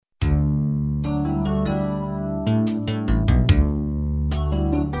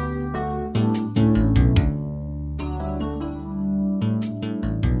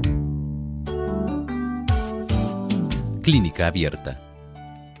Clínica Abierta,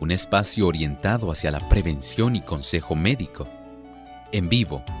 un espacio orientado hacia la prevención y consejo médico, en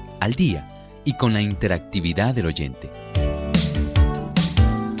vivo, al día y con la interactividad del oyente.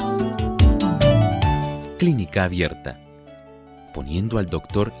 Clínica Abierta, poniendo al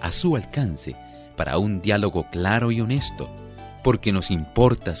doctor a su alcance para un diálogo claro y honesto, porque nos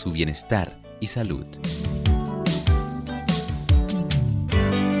importa su bienestar y salud.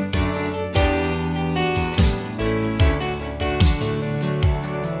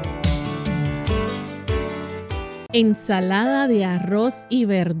 Ensalada de arroz y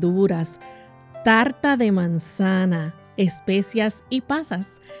verduras, tarta de manzana, especias y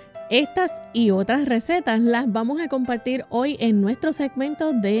pasas. Estas y otras recetas las vamos a compartir hoy en nuestro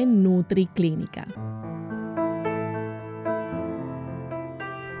segmento de NutriClínica.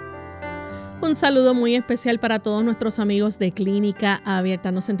 Un saludo muy especial para todos nuestros amigos de Clínica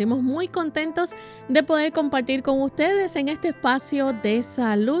Abierta. Nos sentimos muy contentos de poder compartir con ustedes en este espacio de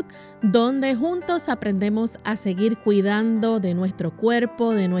salud, donde juntos aprendemos a seguir cuidando de nuestro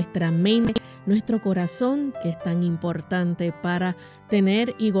cuerpo, de nuestra mente, nuestro corazón, que es tan importante para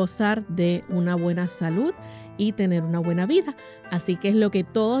tener y gozar de una buena salud y tener una buena vida. Así que es lo que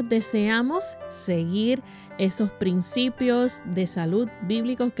todos deseamos, seguir esos principios de salud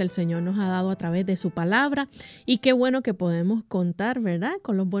bíblicos que el Señor nos ha dado a través de su palabra, y qué bueno que podemos contar, ¿verdad?,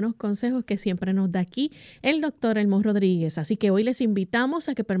 con los buenos consejos que siempre nos da aquí el doctor Elmo Rodriguez. Así que hoy les invitamos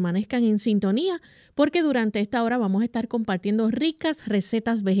a que permanezcan en sintonía, porque durante esta hora vamos a estar compartiendo ricas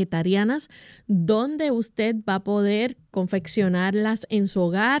recetas vegetarianas donde usted va a poder confeccionarlas en su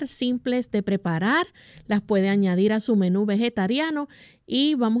hogar, simples de preparar, las puede añadir a su menú vegetariano,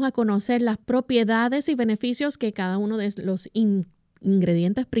 y vamos a conocer las propiedades y beneficios que cada uno de los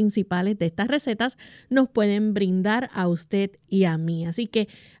ingredientes principales de estas recetas nos pueden brindar a usted y a mí. Así que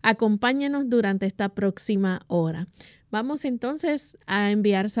acompáñenos durante esta próxima hora. Vamos entonces a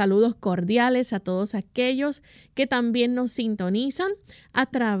enviar saludos cordiales a todos aquellos que también nos sintonizan a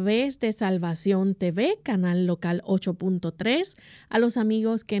través de Salvación TV, canal local 8.3, a los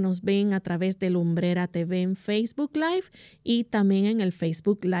amigos que nos ven a través de Lumbrera TV en Facebook Live y también en el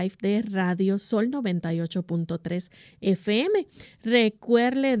Facebook Live de Radio Sol 98.3 FM.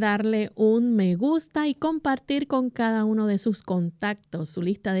 Recuerde darle un me gusta y compartir con cada uno de sus contactos, su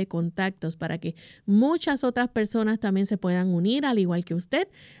lista de contactos, para que muchas otras personas también se puedan unir, al igual que usted,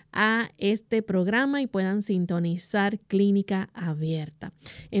 a este programa y puedan sintonizar Clínica Abierta.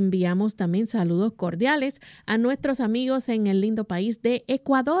 Enviamos también saludos cordiales a nuestros amigos en el lindo país de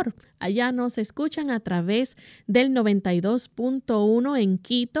Ecuador. Allá nos escuchan a través del 92.1 en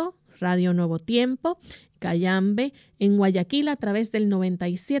Quito, Radio Nuevo Tiempo, Cayambe, en Guayaquil a través del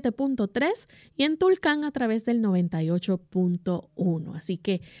 97.3 y en Tulcán a través del 98.1. Así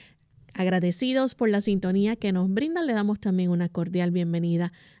que agradecidos por la sintonía que nos brindan, le damos también una cordial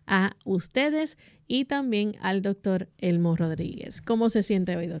bienvenida a ustedes y también al doctor Elmo Rodríguez. ¿Cómo se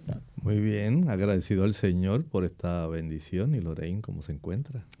siente hoy, doctor? Muy bien, agradecido al Señor por esta bendición. ¿Y Lorraine, cómo se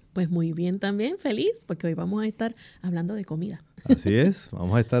encuentra? Pues muy bien también, feliz, porque hoy vamos a estar hablando de comida. Así es,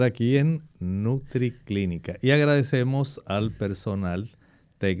 vamos a estar aquí en NutriClínica y agradecemos al personal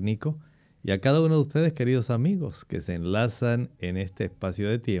técnico y a cada uno de ustedes, queridos amigos, que se enlazan en este espacio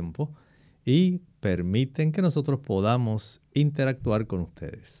de tiempo y permiten que nosotros podamos interactuar con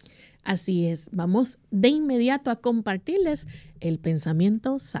ustedes. Así es, vamos de inmediato a compartirles el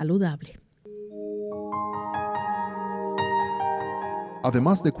pensamiento saludable.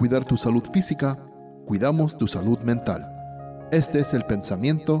 Además de cuidar tu salud física, cuidamos tu salud mental. Este es el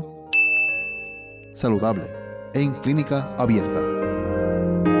pensamiento saludable en Clínica Abierta.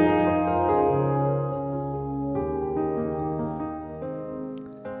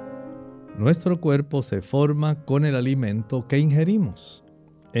 Nuestro cuerpo se forma con el alimento que ingerimos.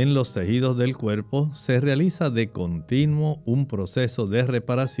 En los tejidos del cuerpo se realiza de continuo un proceso de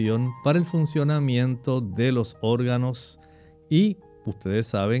reparación para el funcionamiento de los órganos y ustedes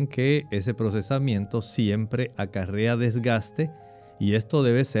saben que ese procesamiento siempre acarrea desgaste y esto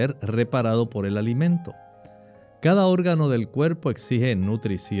debe ser reparado por el alimento. Cada órgano del cuerpo exige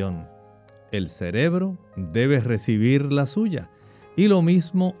nutrición. El cerebro debe recibir la suya. Y lo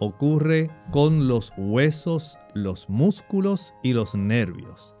mismo ocurre con los huesos, los músculos y los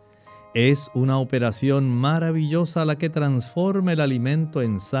nervios. Es una operación maravillosa la que transforma el alimento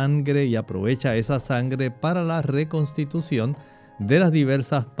en sangre y aprovecha esa sangre para la reconstitución de las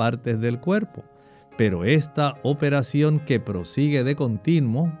diversas partes del cuerpo. Pero esta operación que prosigue de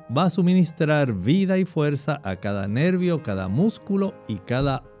continuo va a suministrar vida y fuerza a cada nervio, cada músculo y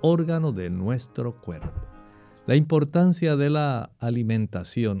cada órgano de nuestro cuerpo. La importancia de la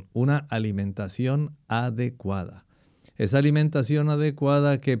alimentación, una alimentación adecuada. esa alimentación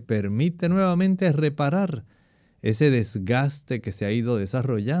adecuada que permite nuevamente reparar ese desgaste que se ha ido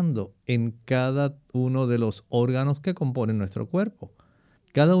desarrollando en cada uno de los órganos que componen nuestro cuerpo.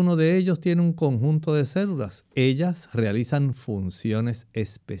 Cada uno de ellos tiene un conjunto de células. Ellas realizan funciones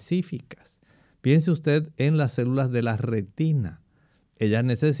específicas. Piense usted en las células de la retina. Ellas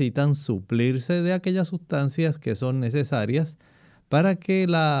necesitan suplirse de aquellas sustancias que son necesarias para que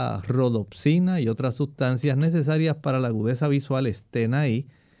la rodopsina y otras sustancias necesarias para la agudeza visual estén ahí.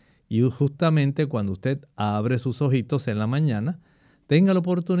 Y justamente cuando usted abre sus ojitos en la mañana, tenga la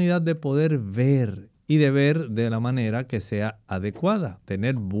oportunidad de poder ver y de ver de la manera que sea adecuada,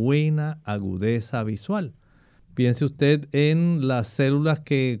 tener buena agudeza visual. Piense usted en las células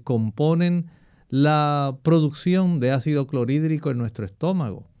que componen la producción de ácido clorhídrico en nuestro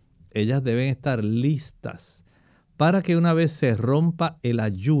estómago. Ellas deben estar listas para que una vez se rompa el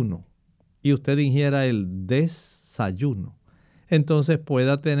ayuno y usted ingiera el desayuno, entonces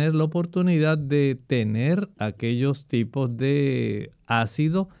pueda tener la oportunidad de tener aquellos tipos de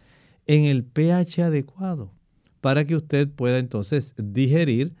ácido en el pH adecuado para que usted pueda entonces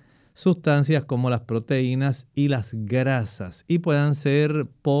digerir sustancias como las proteínas y las grasas y puedan ser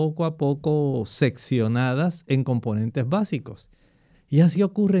poco a poco seccionadas en componentes básicos. Y así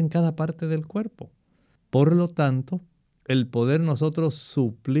ocurre en cada parte del cuerpo. Por lo tanto, el poder nosotros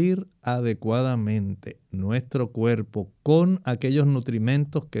suplir adecuadamente nuestro cuerpo con aquellos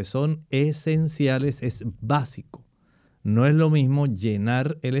nutrimentos que son esenciales es básico. No es lo mismo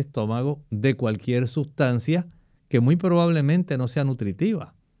llenar el estómago de cualquier sustancia que muy probablemente no sea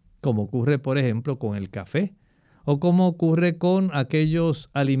nutritiva, como ocurre por ejemplo con el café o como ocurre con aquellos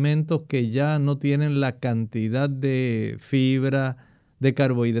alimentos que ya no tienen la cantidad de fibra, de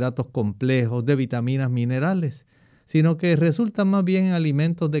carbohidratos complejos, de vitaminas, minerales, sino que resultan más bien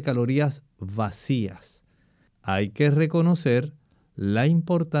alimentos de calorías vacías. Hay que reconocer la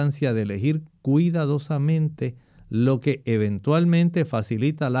importancia de elegir cuidadosamente lo que eventualmente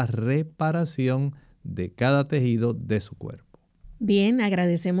facilita la reparación de cada tejido de su cuerpo. Bien,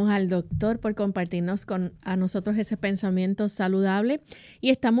 agradecemos al doctor por compartirnos a nosotros ese pensamiento saludable y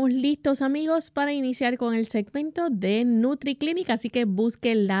estamos listos, amigos, para iniciar con el segmento de NutriClinic, así que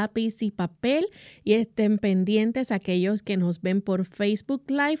busquen lápiz y papel y estén pendientes. Aquellos que nos ven por Facebook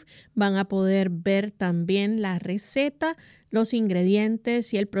Live van a poder ver también la receta, los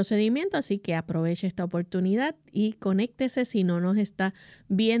ingredientes y el procedimiento, así que aproveche esta oportunidad y conéctese si no nos está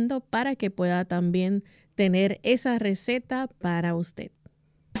viendo para que pueda también tener esa receta para usted.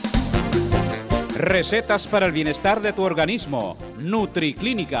 Recetas para el bienestar de tu organismo.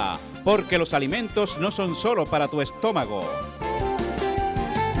 NutriClínica, porque los alimentos no son solo para tu estómago.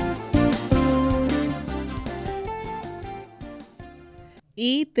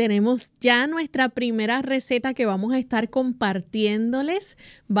 Y tenemos ya nuestra primera receta que vamos a estar compartiéndoles.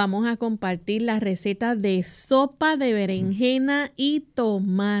 Vamos a compartir la receta de sopa de berenjena y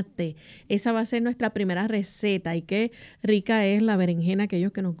tomate. Esa va a ser nuestra primera receta. Y qué rica es la berenjena.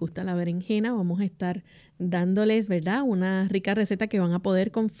 Aquellos que nos gusta la berenjena, vamos a estar dándoles, ¿verdad?, una rica receta que van a poder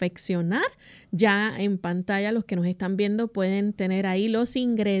confeccionar. Ya en pantalla, los que nos están viendo pueden tener ahí los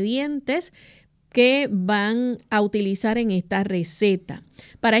ingredientes que van a utilizar en esta receta.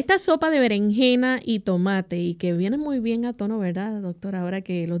 Para esta sopa de berenjena y tomate, y que viene muy bien a tono, ¿verdad, doctor? Ahora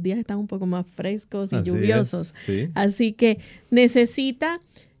que los días están un poco más frescos y lluviosos. Sí. Así que necesita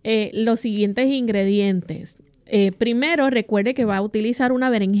los siguientes ingredientes. Primero, recuerde que va a utilizar una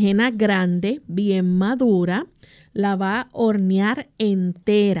berenjena grande, bien madura. La va a hornear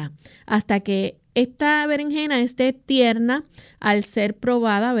entera hasta que esta berenjena esté tierna al ser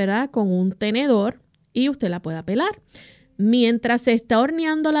probada, ¿verdad?, con un tenedor y usted la pueda pelar. Mientras se está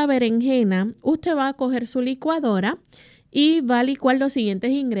horneando la berenjena, usted va a coger su licuadora y va a licuar los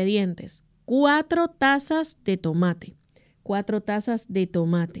siguientes ingredientes. 4 tazas de tomate. 4 tazas de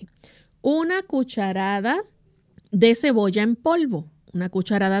tomate. 1 cucharada de cebolla en polvo. 1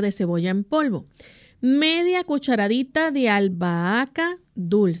 cucharada de cebolla en polvo. Media cucharadita de albahaca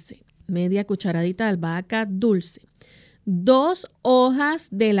dulce. Media cucharadita de albahaca dulce. 2 hojas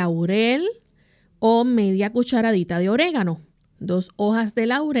de laurel o media cucharadita de orégano. 2 hojas de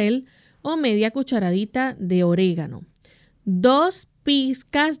laurel o media cucharadita de orégano. 2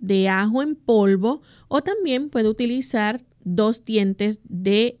 pizcas de ajo en polvo o también puede utilizar 2 dientes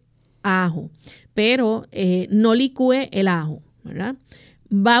de ajo, pero no licúe el ajo, ¿verdad?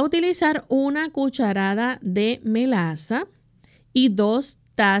 Va a utilizar 1 cucharada de melaza y 2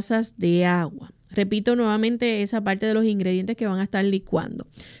 tazas de agua. Repito nuevamente esa parte de los ingredientes que van a estar licuando.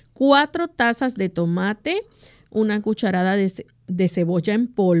 4 tazas de tomate, 1 cucharada de cebolla en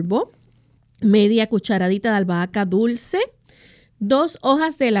polvo, media cucharadita de albahaca dulce, 2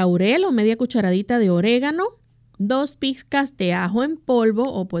 hojas de laurel o media cucharadita de orégano, 2 pizcas de ajo en polvo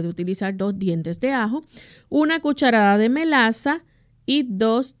o puede utilizar 2 dientes de ajo, 1 cucharada de melaza y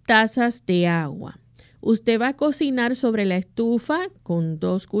 2 tazas de agua. Usted va a cocinar sobre la estufa con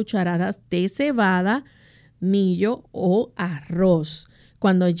 2 cucharadas de cebada, millo o arroz.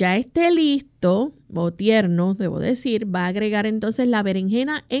 Cuando ya esté listo o tierno, debo decir, va a agregar entonces la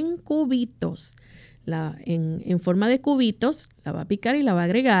berenjena en cubitos. En forma de cubitos, la va a picar y la va a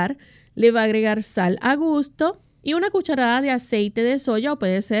agregar. Le va a agregar sal a gusto y 1 cucharada de aceite de soya o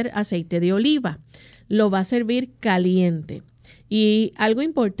puede ser aceite de oliva. Lo va a servir caliente. Y algo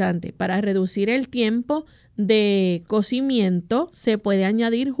importante, para reducir el tiempo de cocimiento, se puede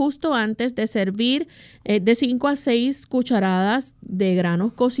añadir justo antes de servir de 5 a 6 cucharadas de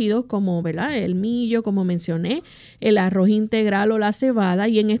granos cocidos como, ¿verdad?, el millo, como mencioné, el arroz integral o la cebada.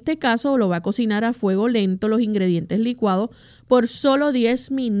 Y en este caso lo va a cocinar a fuego lento los ingredientes licuados por solo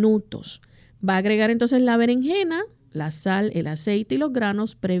 10 minutos. Va a agregar entonces la berenjena, la sal, el aceite y los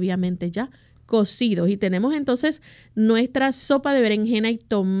granos previamente ya cocidos. Y tenemos entonces nuestra sopa de berenjena y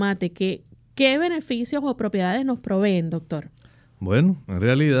tomate. ¿Qué beneficios o propiedades nos proveen, doctor? Bueno, en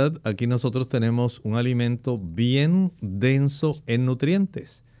realidad aquí nosotros tenemos un alimento bien denso en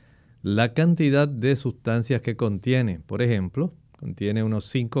nutrientes. La cantidad de sustancias que contiene, por ejemplo, contiene unos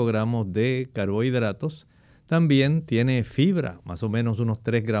 5 gramos de carbohidratos. También tiene fibra, más o menos unos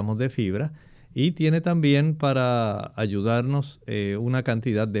 3 gramos de fibra. Y tiene también para ayudarnos una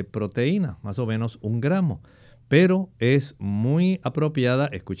cantidad de proteína, más o menos 1 gramo. Pero es muy apropiada,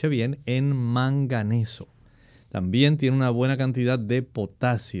 escuche bien, en manganeso. También tiene una buena cantidad de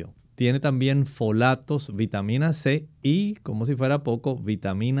potasio. Tiene también folatos, vitamina C y, como si fuera poco,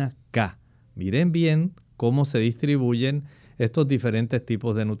 vitamina K. Miren bien cómo se distribuyen estos diferentes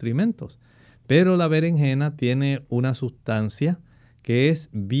tipos de nutrimentos. Pero la berenjena tiene una sustancia que es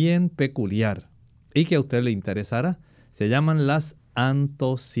bien peculiar y que a usted le interesará. Se llaman las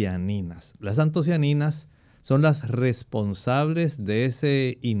antocianinas. Las antocianinas son las responsables de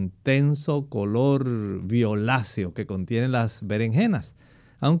ese intenso color violáceo que contienen las berenjenas.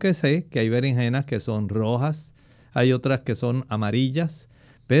 Aunque sé que hay berenjenas que son rojas, hay otras que son amarillas,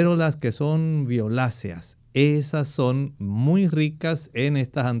 pero las que son violáceas, esas son muy ricas en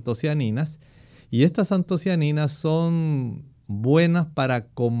estas antocianinas. Y estas antocianinas son buenas para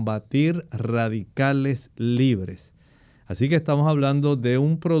combatir radicales libres. Así que estamos hablando de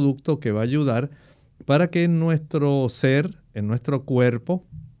un producto que va a ayudar para que en nuestro ser, en nuestro cuerpo,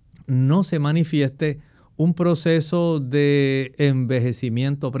 no se manifieste un proceso de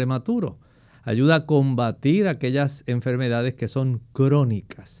envejecimiento prematuro. Ayuda a combatir aquellas enfermedades que son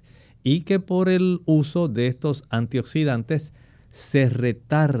crónicas y que por el uso de estos antioxidantes se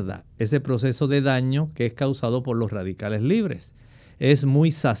retarda ese proceso de daño que es causado por los radicales libres. Es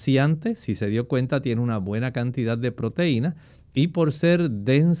muy saciante, si se dio cuenta tiene una buena cantidad de proteína y por ser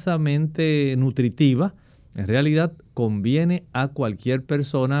densamente nutritiva, en realidad conviene a cualquier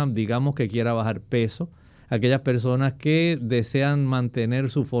persona, digamos que quiera bajar peso, aquellas personas que desean mantener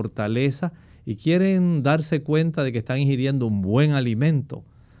su fortaleza y quieren darse cuenta de que están ingiriendo un buen alimento.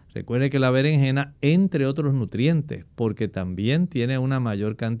 Recuerde que la berenjena, entre otros nutrientes, porque también tiene una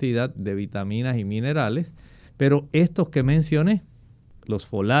mayor cantidad de vitaminas y minerales, pero estos que mencioné, los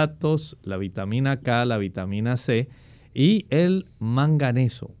folatos, la vitamina K, la vitamina C y el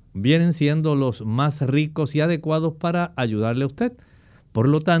manganeso, vienen siendo los más ricos y adecuados para ayudarle a usted. Por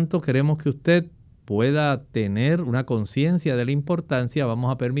lo tanto, queremos que usted pueda tener una conciencia de la importancia.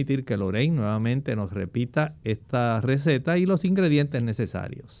 Vamos a permitir que Lorraine nuevamente nos repita esta receta y los ingredientes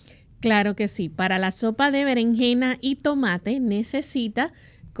necesarios. Claro que sí. Para la sopa de berenjena y tomate necesita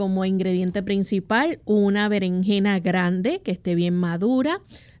como ingrediente principal una berenjena grande que esté bien madura.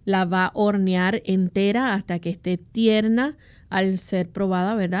 La va a hornear entera hasta que esté tierna. Al ser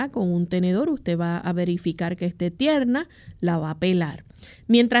probada, ¿verdad?, con un tenedor, usted va a verificar que esté tierna, la va a pelar.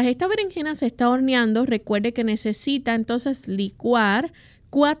 Mientras esta berenjena se está horneando, recuerde que necesita entonces licuar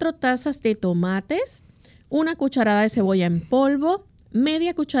 4 tazas de tomates, 1 cucharada de cebolla en polvo,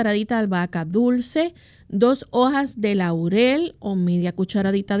 media cucharadita de albahaca dulce, 2 hojas de laurel o media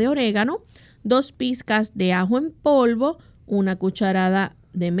cucharadita de orégano, 2 pizcas de ajo en polvo, 1 cucharada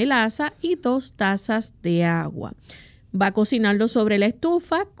de melaza y 2 tazas de agua. Va a cocinarlo sobre la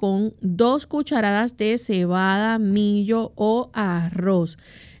estufa con 2 cucharadas de cebada, millo o arroz.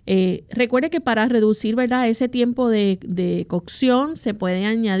 Recuerde que para reducir, ¿verdad?, ese tiempo de cocción se puede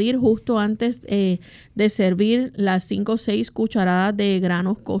añadir justo antes de servir las 5 o 6 cucharadas de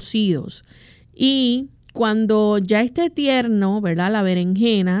granos cocidos. Y Cuando ya esté tierno, ¿verdad? La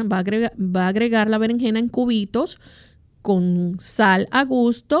berenjena, va a agregar la berenjena en cubitos con sal a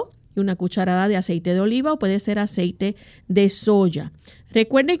gusto y una cucharada de aceite de oliva o puede ser aceite de soya.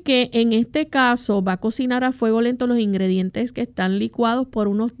 Recuerde que en este caso va a cocinar a fuego lento los ingredientes que están licuados por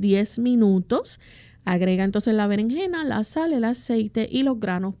unos 10 minutos. Agrega entonces la berenjena, la sal, el aceite y los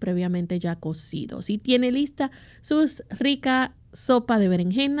granos previamente ya cocidos. Y tiene lista su rica sopa de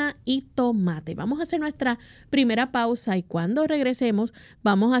berenjena y tomate. Vamos a hacer nuestra primera pausa y cuando regresemos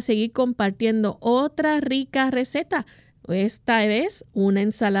vamos a seguir compartiendo otra rica receta. Esta vez una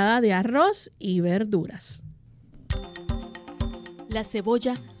ensalada de arroz y verduras. La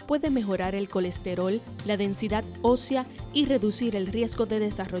cebolla puede mejorar el colesterol, la densidad ósea y reducir el riesgo de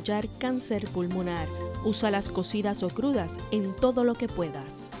desarrollar cáncer pulmonar. Úsalas cocidas o crudas en todo lo que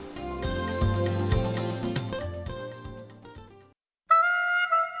puedas.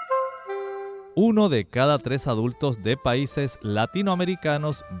 Uno de cada 3 adultos de países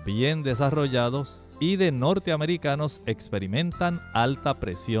latinoamericanos bien desarrollados y de norteamericanos experimentan alta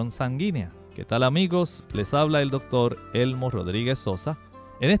presión sanguínea. ¿Qué tal, amigos? Les habla el doctor Elmo Rodriguez Sosa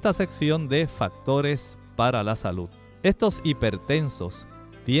en esta sección de factores para la salud. Estos hipertensos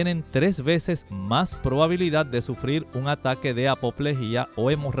tienen 3 veces más probabilidad de sufrir un ataque de apoplejía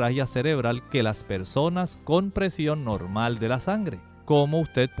o hemorragia cerebral que las personas con presión normal de la sangre. ¿Cómo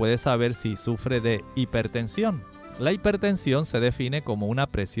usted puede saber si sufre de hipertensión? La hipertensión se define como una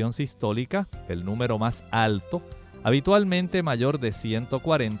presión sistólica, el número más alto, habitualmente mayor de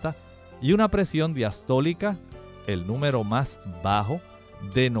 140, y una presión diastólica, el número más bajo,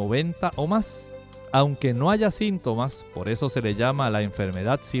 de 90 o más. Aunque no haya síntomas, por eso se le llama la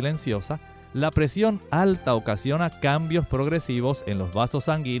enfermedad silenciosa, la presión alta ocasiona cambios progresivos en los vasos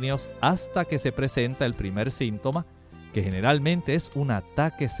sanguíneos hasta que se presenta el primer síntoma, que generalmente es un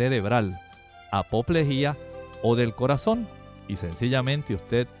ataque cerebral, apoplejía o del corazón, y sencillamente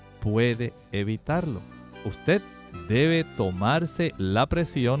usted puede evitarlo. Usted debe tomarse la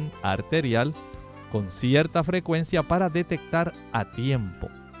presión arterial con cierta frecuencia para detectar a tiempo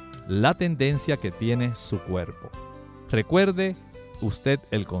la tendencia que tiene su cuerpo. Recuerde usted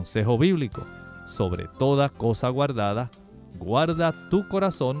el consejo bíblico: sobre toda cosa guardada, guarda tu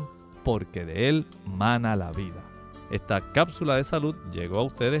corazón, porque de él mana la vida. Esta cápsula de salud llegó a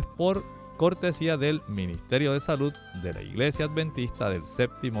ustedes por cortesía del Ministerio de Salud de la Iglesia Adventista del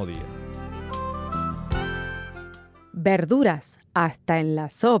Séptimo Día. Verduras, hasta en la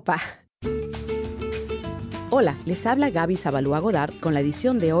sopa. Hola, les habla Gaby Zabalúa Godard con la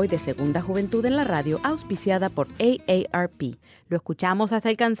edición de hoy de Segunda Juventud en la Radio, auspiciada por AARP. Lo escuchamos hasta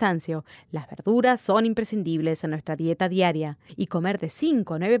el cansancio. Las verduras son imprescindibles en nuestra dieta diaria y comer de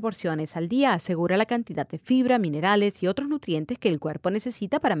 5 a 9 porciones al día asegura la cantidad de fibra, minerales y otros nutrientes que el cuerpo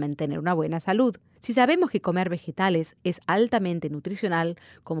necesita para mantener una buena salud. Si sabemos que comer vegetales es altamente nutricional,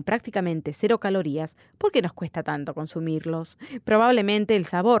 como prácticamente 0 calorías, ¿por qué nos cuesta tanto consumirlos? Probablemente el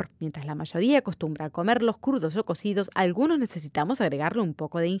sabor. Mientras la mayoría acostumbra a comerlos crudos o cocidos, algunos necesitamos agregarle un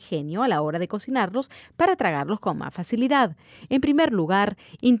poco de ingenio a la hora de cocinarlos para tragarlos con más facilidad. En primer lugar,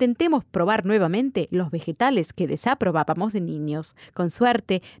 intentemos probar nuevamente los vegetales que desaprobábamos de niños. Con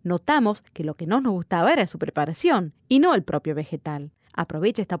suerte, notamos que lo que no nos gustaba era su preparación y no el propio vegetal.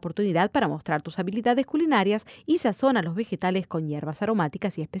 Aprovecha esta oportunidad para mostrar tus habilidades culinarias y sazona los vegetales con hierbas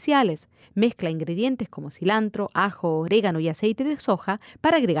aromáticas y especiales. Mezcla ingredientes como cilantro, ajo, orégano y aceite de soja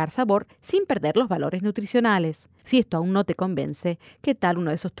para agregar sabor sin perder los valores nutricionales. Si esto aún no te convence, ¿qué tal uno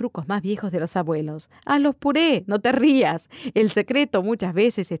de esos trucos más viejos de los abuelos? ¡Hazlos puré! ¡No te rías! El secreto muchas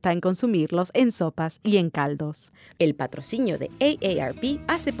veces está en consumirlos en sopas y en caldos. El patrocinio de AARP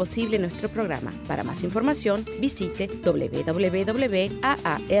hace posible nuestro programa. Para más información, visite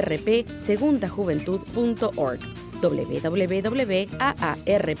www.aarpsegundajuventud.org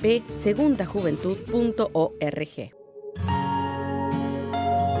www.aarpsegundajuventud.org.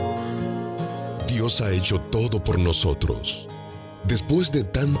 Dios ha hecho todo por nosotros. Después de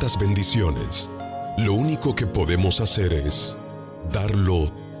tantas bendiciones, lo único que podemos hacer es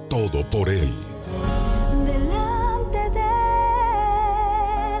darlo todo por Él. Delante de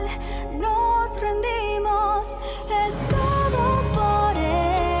Él nos rendimos, es todo por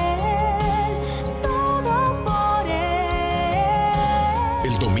Él, todo por Él.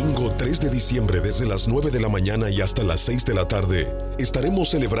 El domingo 3 de diciembre desde las 9 de la mañana y hasta las 6 de la tarde estaremos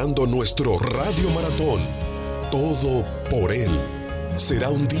celebrando nuestro Radio Maratón, Todo por Él. Será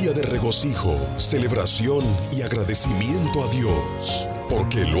un día de regocijo, celebración y agradecimiento a Dios,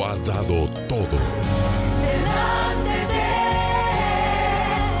 porque lo ha dado todo. Delante de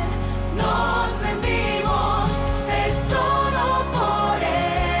Él nos rendimos, es todo por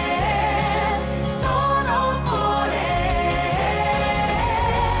Él, todo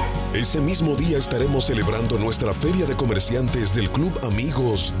Ese mismo día estaremos celebrando nuestra feria de comerciantes del Club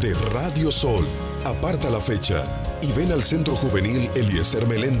Amigos de Radio Sol. Aparta la fecha y ven al Centro Juvenil Eliezer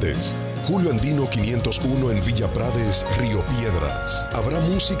Meléndez, Julio Andino 501 en Villa Prades, Río Piedras. Habrá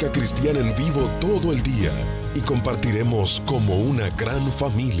música cristiana en vivo todo el día y compartiremos como una gran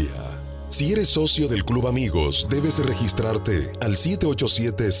familia. Si eres socio del Club Amigos, debes registrarte al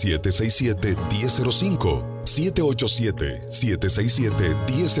 787-767-1005,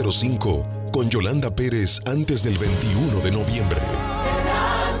 787-767-1005, con Yolanda Pérez antes del 21 de noviembre.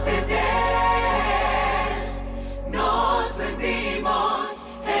 Delante de Él nos rendimos,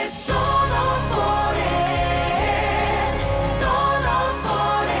 es todo por Él, todo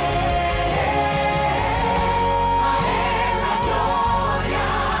por Él. A Él la gloria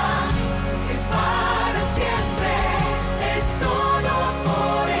es para siempre, es todo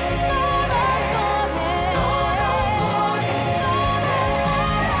por Él, todo por Él.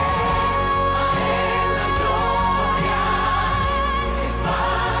 A Él la gloria es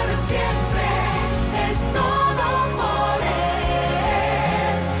para siempre, es todo por Él,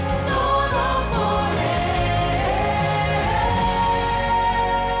 todo por Él.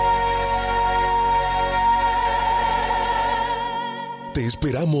 Te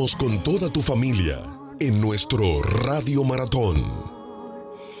esperamos con toda tu familia en nuestro Radio Maratón.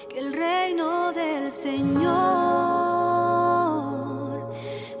 Que el reino del Señor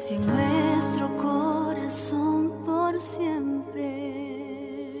sea en nuestro corazón por siempre.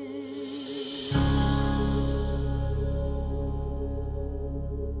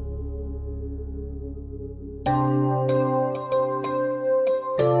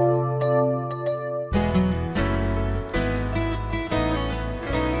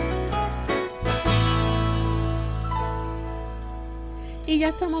 Y ya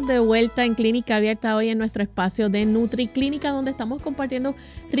estamos de vuelta en Clínica Abierta hoy en nuestro espacio de NutriClínica, donde estamos compartiendo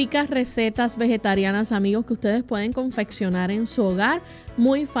ricas recetas vegetarianas, amigos, que ustedes pueden confeccionar en su hogar,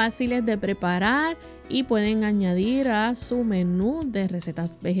 muy fáciles de preparar y pueden añadir a su menú de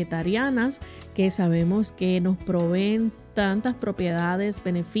recetas vegetarianas que sabemos que nos proveen tantas propiedades,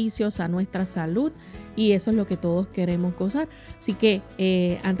 beneficios a nuestra salud, y eso es lo que todos queremos gozar. Así que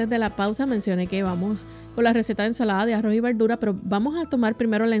antes de la pausa mencioné que vamos con la receta de ensalada de arroz y verdura, pero vamos a tomar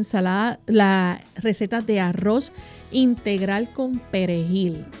primero la receta de arroz integral con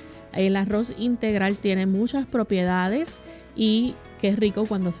perejil. El arroz integral tiene muchas propiedades y qué rico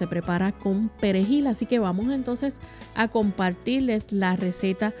cuando se prepara con perejil. Así que vamos entonces a compartirles la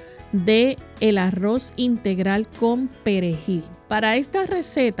receta de el arroz integral con perejil. Para esta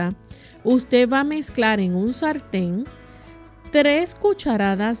receta, usted va a mezclar en un sartén 3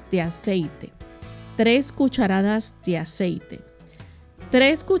 cucharadas de aceite, 3 cucharadas de aceite,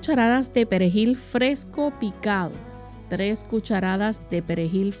 3 cucharadas de perejil fresco picado, 3 cucharadas de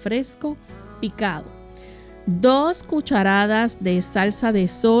perejil fresco picado, 2 cucharadas de salsa de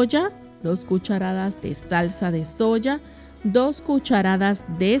soya, 2 cucharadas de salsa de soya, 2 cucharadas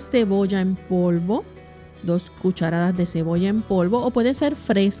de cebolla en polvo, 2 cucharadas de cebolla en polvo, o puede ser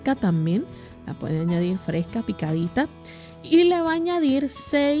fresca también, la puede añadir fresca, picadita, y le va a añadir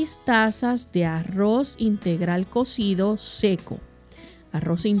 6 tazas de arroz integral cocido seco.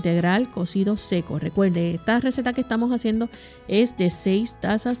 Arroz integral cocido seco. Recuerde, esta receta que estamos haciendo es de 6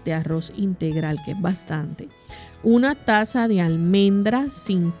 tazas de arroz integral, que es bastante. 1 taza de almendra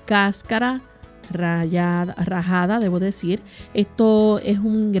sin cáscara, rajada, debo decir. Esto es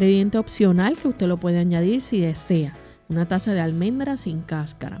un ingrediente opcional que usted lo puede añadir si desea. 1 taza de almendra sin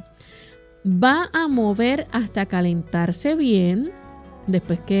cáscara. Va a mover hasta calentarse bien,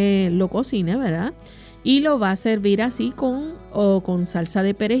 después que lo cocine, ¿verdad? Y lo va a servir así con salsa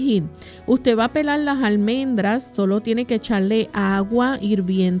de perejil. Usted va a pelar las almendras, solo tiene que echarle agua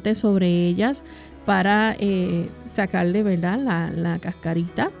hirviente sobre ellas para sacarle, ¿verdad?, la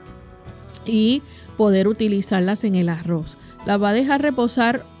cascarita y poder utilizarlas en el arroz. La va a dejar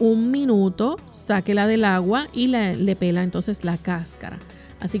reposar 1 minuto, sáquela del agua y le pela entonces la cáscara.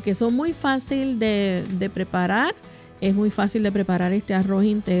 Así que son muy fácil de preparar. Es muy fácil de preparar este arroz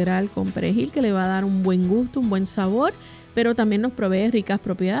integral con perejil, que le va a dar un buen gusto, un buen sabor, pero también nos provee ricas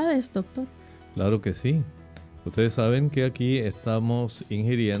propiedades, doctor. Claro que sí. Ustedes saben que aquí estamos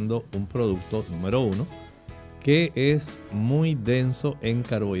ingiriendo un producto número 1 que es muy denso en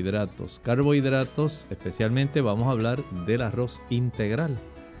carbohidratos. Carbohidratos, especialmente vamos a hablar del arroz integral.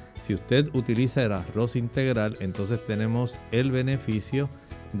 Si usted utiliza el arroz integral, entonces tenemos el beneficio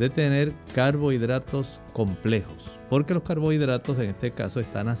de tener carbohidratos complejos, porque los carbohidratos en este caso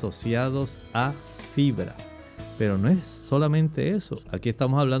están asociados a fibra. Pero no es solamente eso. Aquí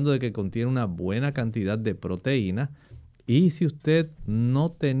estamos hablando de que contiene una buena cantidad de proteína Y si usted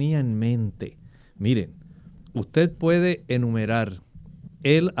no tenía en mente, miren, usted puede enumerar,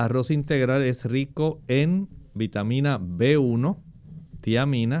 el arroz integral es rico en vitamina B1,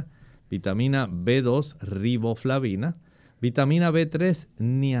 tiamina, vitamina B2, riboflavina, vitamina B3,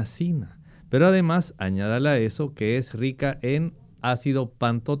 niacina. Pero además, añádale a eso que es rica en ácido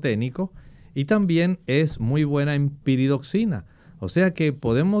pantoténico y también es muy buena en piridoxina. O sea que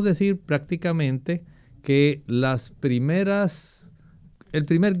podemos decir prácticamente que el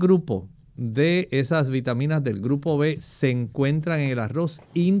primer grupo de esas vitaminas del grupo B se encuentran en el arroz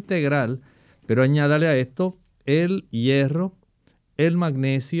integral, pero añádale a esto el hierro, el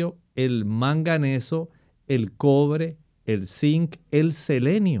magnesio, el manganeso, el cobre, el zinc, el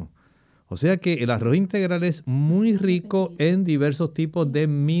selenio. O sea que el arroz integral es muy rico en diversos tipos de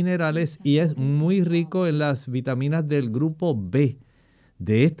minerales y es muy rico en las vitaminas del grupo B.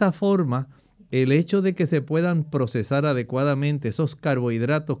 De esta forma, el hecho de que se puedan procesar adecuadamente esos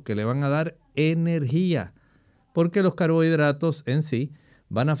carbohidratos que le van a dar energía, porque los carbohidratos en sí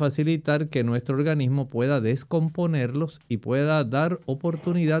van a facilitar que nuestro organismo pueda descomponerlos y pueda dar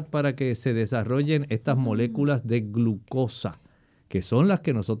oportunidad para que se desarrollen estas moléculas de glucosa, que son las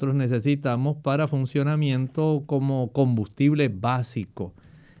que nosotros necesitamos para funcionamiento como combustible básico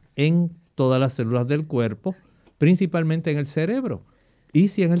en todas las células del cuerpo, principalmente en el cerebro. Y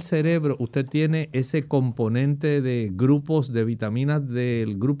si en el cerebro usted tiene ese componente de grupos de vitaminas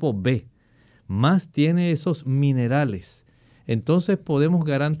del grupo B, más tiene esos minerales, entonces podemos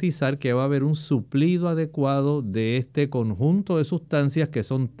garantizar que va a haber un suplido adecuado de este conjunto de sustancias que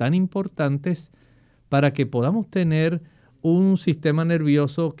son tan importantes para que podamos tener un sistema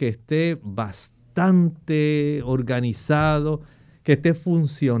nervioso que esté bastante organizado, que esté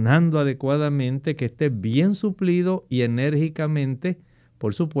funcionando adecuadamente, que esté bien suplido y enérgicamente,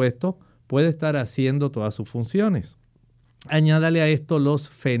 por supuesto, puede estar haciendo todas sus funciones. Añádale a esto los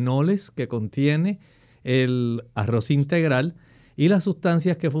fenoles que contiene el arroz integral y las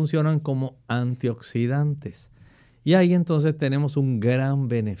sustancias que funcionan como antioxidantes. Y ahí entonces tenemos un gran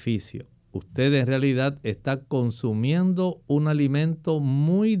beneficio. Usted en realidad está consumiendo un alimento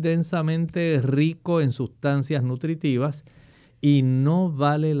muy densamente rico en sustancias nutritivas y no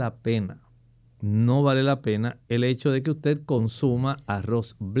vale la pena el hecho de que usted consuma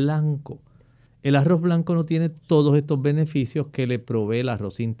arroz blanco. El arroz blanco no tiene todos estos beneficios que le provee el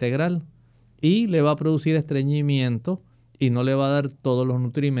arroz integral y le va a producir estreñimiento y no le va a dar todos los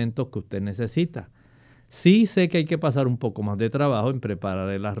nutrimentos que usted necesita. Sí sé que hay que pasar un poco más de trabajo en preparar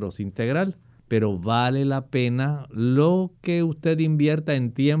el arroz integral, pero vale la pena lo que usted invierta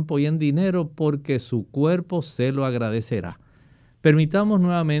en tiempo y en dinero porque su cuerpo se lo agradecerá. Permitamos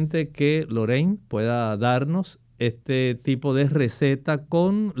nuevamente que Lorraine pueda darnos este tipo de receta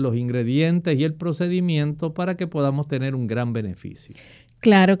con los ingredientes y el procedimiento para que podamos tener un gran beneficio.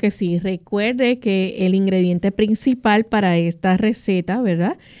 Claro que sí. Recuerde que el ingrediente principal para esta receta,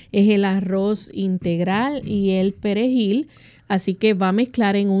 ¿verdad?, es el arroz integral y el perejil. Así que va a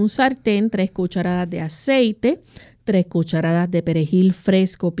mezclar en un sartén 3 cucharadas de aceite, 3 cucharadas de perejil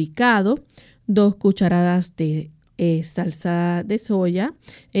fresco picado, 2 cucharadas de salsa de soya,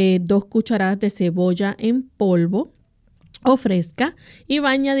 2 cucharadas de cebolla en polvo o fresca y va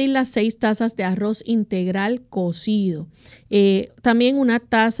a añadir las 6 tazas de arroz integral cocido. También una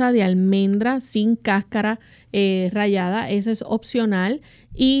taza de almendra sin cáscara rallada, ese es opcional.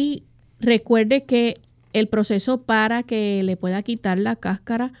 Y recuerde que el proceso para que le pueda quitar la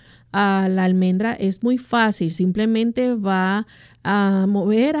cáscara a la almendra es muy fácil. Simplemente va a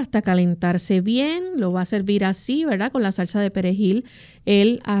mover hasta calentarse bien. Lo va a servir así, ¿verdad?, con la salsa de perejil,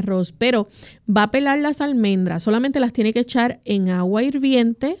 el arroz. Pero va a pelar las almendras. Solamente las tiene que echar en agua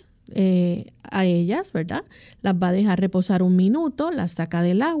hirviente a ellas, ¿verdad? Las va a dejar reposar 1 minuto, las saca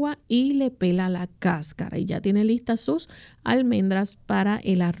del agua y le pela la cáscara. Y ya tiene listas sus almendras para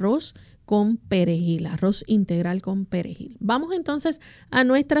el arroz con perejil, arroz integral con perejil. Vamos entonces a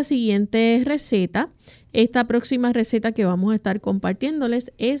nuestra siguiente receta. Esta próxima receta que vamos a estar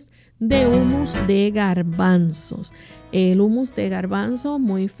compartiéndoles es de hummus de garbanzos. El hummus de garbanzo,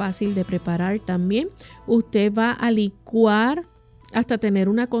 muy fácil de preparar también. Usted va a licuar hasta tener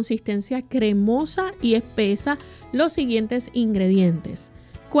una consistencia cremosa y espesa los siguientes ingredientes: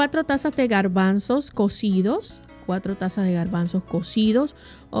 4 tazas de garbanzos cocidos, 4 tazas de garbanzos cocidos,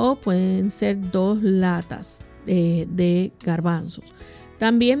 o pueden ser 2 latas de garbanzos.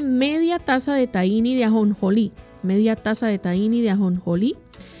 También media taza de tahini de ajonjolí,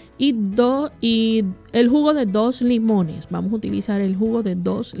 y el jugo de 2 limones. Vamos a utilizar el jugo de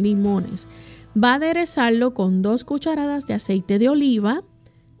 2 limones. Va a aderezarlo con 2 cucharadas de aceite de oliva,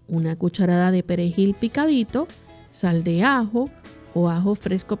 1 cucharada de perejil picadito, sal de ajo o ajo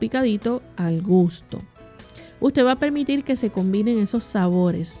fresco picadito al gusto. Usted va a permitir que se combinen esos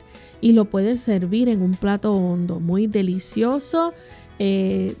sabores y lo puede servir en un plato hondo, muy delicioso.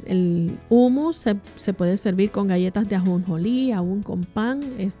 El hummus se puede servir con galletas de ajonjolí, aún con pan,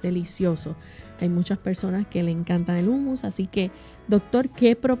 es delicioso. Hay muchas personas que le encantan el hummus, así que, doctor,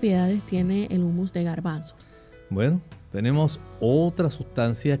 ¿qué propiedades tiene el hummus de garbanzos? Bueno, tenemos otra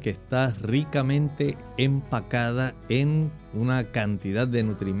sustancia que está ricamente empacada en una cantidad de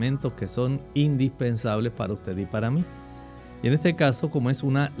nutrimentos que son indispensables para usted y para mí. Y en este caso, como es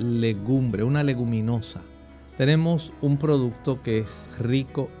una legumbre, una leguminosa, tenemos un producto que es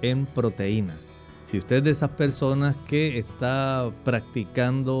rico en proteína. Si usted es de esas personas que está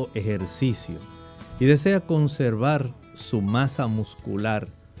practicando ejercicio y desea conservar su masa muscular,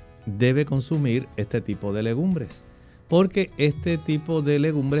 debe consumir este tipo de legumbres, porque este tipo de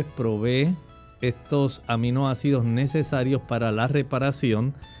legumbres provee estos aminoácidos necesarios para la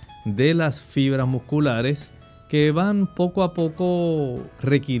reparación de las fibras musculares que van poco a poco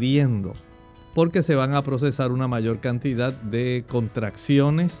requiriendo, porque se van a procesar una mayor cantidad de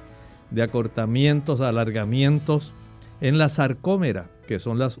contracciones, de acortamientos, alargamientos en la sarcómera, que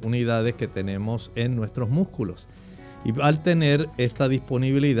son las unidades que tenemos en nuestros músculos. Y al tener esta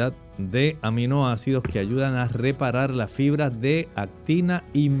disponibilidad de aminoácidos que ayudan a reparar las fibras de actina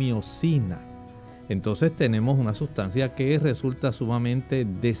y miosina, entonces tenemos una sustancia que resulta sumamente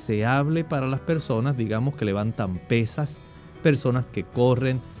deseable para las personas, digamos, que levantan pesas, personas que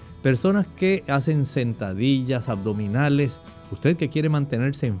corren, personas que hacen sentadillas, abdominales. Usted que quiere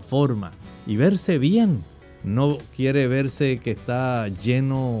mantenerse en forma y verse bien, no quiere verse que está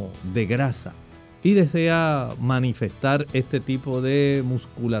lleno de grasa y desea manifestar este tipo de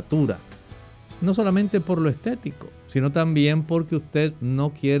musculatura, no solamente por lo estético, sino también porque usted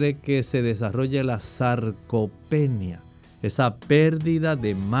no quiere que se desarrolle la sarcopenia, esa pérdida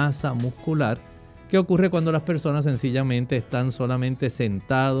de masa muscular que ocurre cuando las personas sencillamente están solamente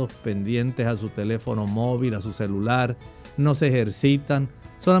sentados, pendientes a su teléfono móvil, a su celular, no se ejercitan,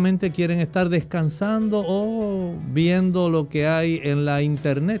 solamente quieren estar descansando o viendo lo que hay en la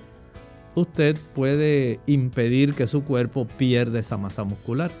internet. Usted puede impedir que su cuerpo pierda esa masa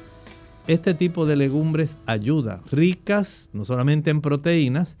muscular. Este tipo de legumbres ayuda, ricas no solamente en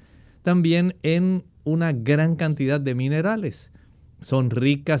proteínas, también en una gran cantidad de minerales. Son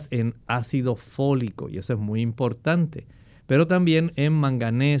ricas en ácido fólico y eso es muy importante, pero también en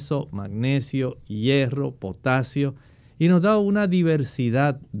manganeso, magnesio, hierro, potasio, y nos da una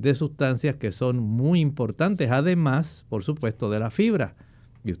diversidad de sustancias que son muy importantes, además, por supuesto, de la fibra.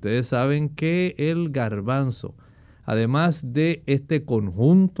 Y ustedes saben que el garbanzo, además de este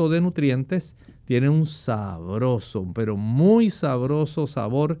conjunto de nutrientes, tiene un sabroso, pero muy sabroso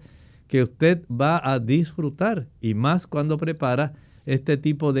sabor que usted va a disfrutar, y más cuando prepara este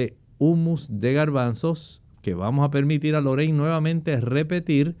tipo de hummus de garbanzos que vamos a permitir a Lorraine nuevamente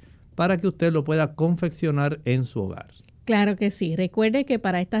repetir para que usted lo pueda confeccionar en su hogar. Claro que sí. Recuerde que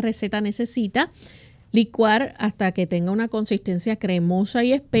para esta receta necesita licuar hasta que tenga una consistencia cremosa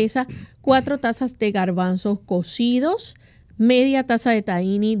y espesa 4 tazas de garbanzos cocidos, media taza de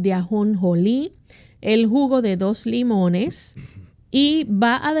tahini de ajonjolí, el jugo de 2 limones, y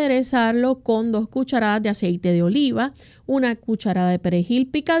va a aderezarlo con 2 cucharadas de aceite de oliva, 1 cucharada de perejil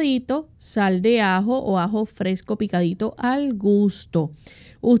picadito, sal de ajo o ajo fresco picadito al gusto.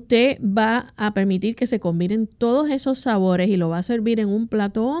 Usted va a permitir que se combinen todos esos sabores y lo va a servir en un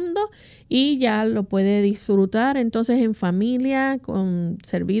plato hondo y ya lo puede disfrutar entonces en familia,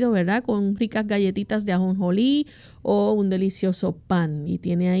 servido, ¿verdad? Con ricas galletitas de ajonjolí o un delicioso pan. Y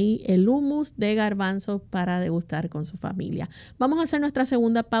tiene ahí el hummus de garbanzos para degustar con su familia. Vamos a hacer nuestra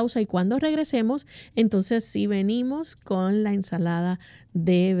segunda pausa y cuando regresemos, entonces sí venimos con la ensalada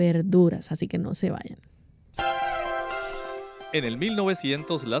de verduras. Así que no se vayan. En el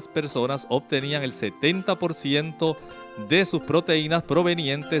 1900 las personas obtenían el 70% de sus proteínas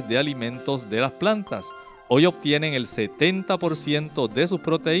provenientes de alimentos de las plantas. Hoy obtienen el 70% de sus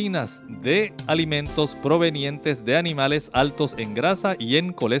proteínas de alimentos provenientes de animales altos en grasa y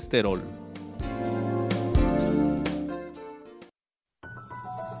en colesterol.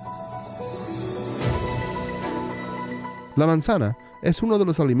 La manzana es uno de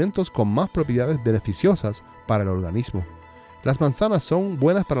los alimentos con más propiedades beneficiosas para el organismo. Las manzanas son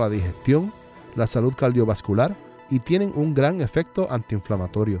buenas para la digestión, la salud cardiovascular y tienen un gran efecto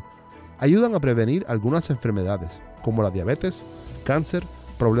antiinflamatorio. Ayudan a prevenir algunas enfermedades, como la diabetes, cáncer,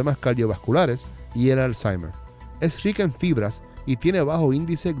 problemas cardiovasculares y el Alzheimer. Es rica en fibras y tiene bajo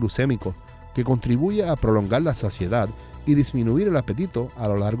índice glucémico, que contribuye a prolongar la saciedad y disminuir el apetito a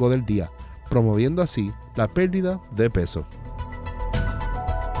lo largo del día. promoviendo así la pérdida de peso.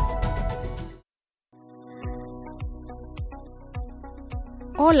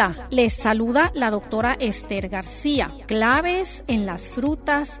 Hola, les saluda la doctora Esther García. Claves en las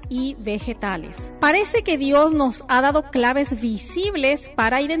frutas y vegetales. Parece que Dios nos ha dado claves visibles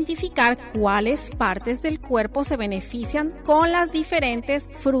para identificar cuáles partes del cuerpo se benefician con las diferentes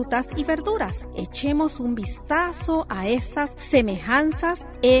frutas y verduras. Echemos un vistazo a estas semejanzas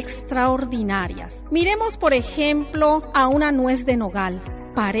extraordinarias. Miremos, por ejemplo, a una nuez de nogal.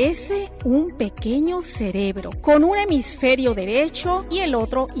 Parece un pequeño cerebro con un hemisferio derecho y el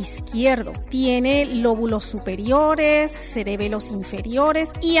otro izquierdo. Tiene lóbulos superiores, cerebelos inferiores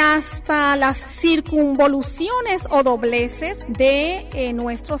y hasta las circunvoluciones o dobleces de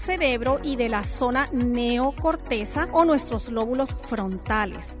nuestro cerebro y de la zona neocorteza o nuestros lóbulos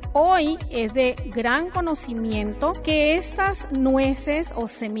frontales. Hoy es de gran conocimiento que estas nueces o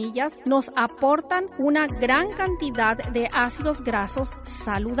semillas nos aportan una gran cantidad de ácidos grasos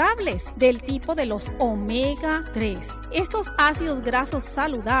saludables del tipo de los omega 3. Estos ácidos grasos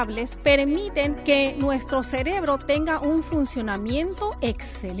saludables permiten que nuestro cerebro tenga un funcionamiento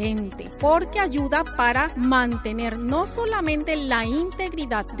excelente porque ayuda para mantener no solamente la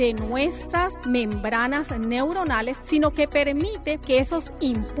integridad de nuestras membranas neuronales, sino que permite que esos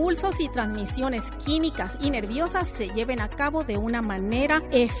impulsos y transmisiones químicas y nerviosas se lleven a cabo de una manera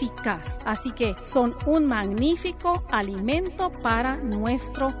eficaz. Así que son un magnífico alimento para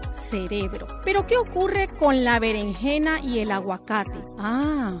nuestro cerebro. Pero ¿qué ocurre con la berenjena y el aguacate?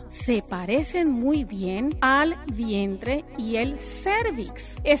 Se parecen muy bien al vientre y el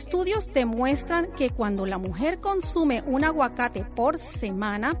cérvix. Estudios demuestran que cuando la mujer consume un aguacate por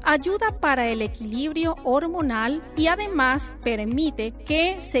semana, ayuda para el equilibrio hormonal y además permite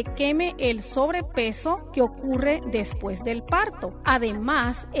que se queme el sobrepeso que ocurre después del parto.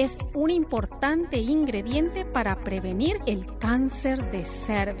 Además, es un importante ingrediente para prevenir el cáncer de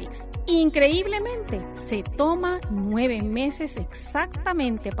cérvix. Increíblemente, se toma 9 meses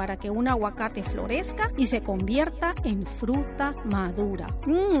exactamente para que un aguacate florezca y se convierta en fruta madura.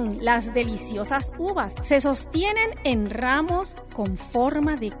 Las deliciosas uvas se sostienen en ramos con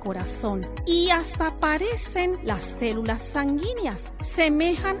forma de corazón y hasta parecen las células sanguíneas.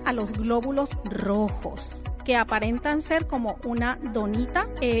 Semejan a los glóbulos rojos, que aparentan ser como una donita,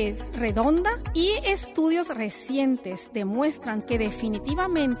 es redonda, y estudios recientes demuestran que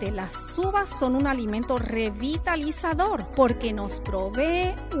definitivamente las uvas son un alimento revitalizador porque nos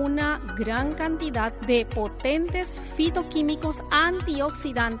provee una gran cantidad de potentes fitoquímicos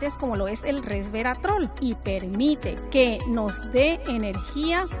antioxidantes como lo es el resveratrol y permite que nos dé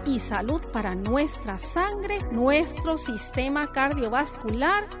energía y salud para nuestra sangre, nuestro sistema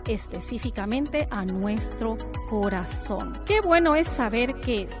cardiovascular, específicamente a nuestro corazón. Qué bueno es saber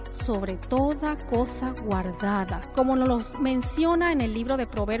que sobre toda cosa guardada, como nos menciona en el libro de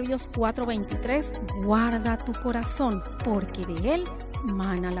Proverbios 4:23, guarda tu corazón, porque de él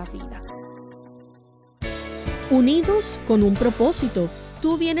mana la vida. Unidos con un propósito,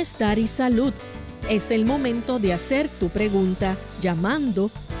 tu bienestar y salud. Es el momento de hacer tu pregunta llamando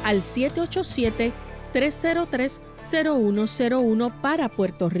al 787-303-0101 para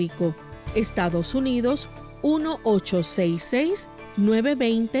Puerto Rico, Estados Unidos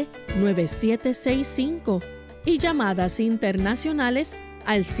 1-866-920-9765 y llamadas internacionales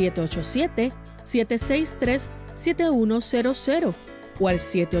al 787-763-7100 o al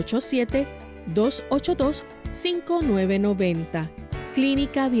 787-282-5990.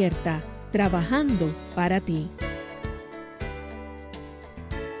 Clínica Abierta, trabajando para ti.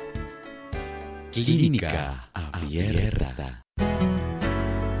 Clínica Abierta.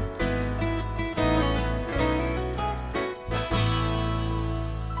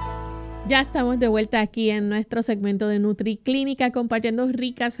 Ya estamos de vuelta aquí en nuestro segmento de NutriClínica compartiendo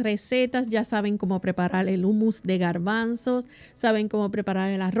ricas recetas. Ya saben cómo preparar el hummus de garbanzos, saben cómo preparar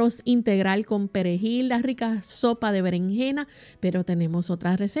el arroz integral con perejil, la rica sopa de berenjena, pero tenemos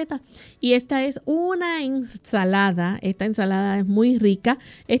otra receta. Y esta es una ensalada. Esta ensalada es muy rica.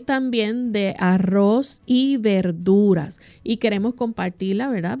 Es también de arroz y verduras. Y queremos compartirla,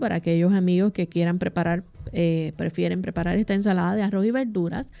 ¿verdad? Para aquellos amigos que quieran prefieren preparar esta ensalada de arroz y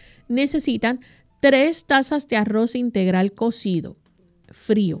verduras, necesitan 3 tazas de arroz integral cocido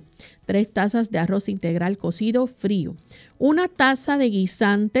frío, 3 tazas de arroz integral cocido frío, 1 taza de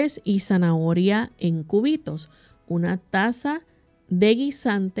guisantes y zanahoria en cubitos, 1 taza de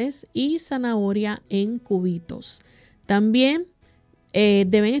guisantes y zanahoria en cubitos. También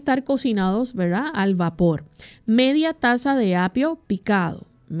deben estar cocinados, ¿verdad?, al vapor. Media taza de apio picado,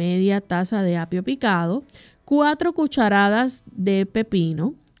 4 cucharadas de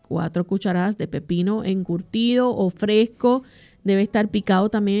pepino, 4 cucharadas de pepino encurtido o fresco. Debe estar picado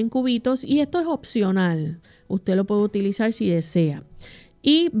también en cubitos y esto es opcional. Usted lo puede utilizar si desea.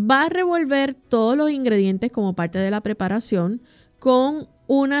 Y va a revolver todos los ingredientes como parte de la preparación con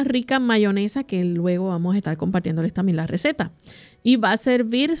una rica mayonesa que luego vamos a estar compartiéndoles también la receta. Y va a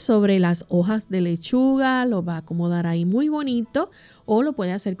servir sobre las hojas de lechuga, lo va a acomodar ahí muy bonito o lo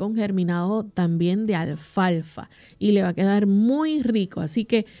puede hacer con germinado también de alfalfa y le va a quedar muy rico. Así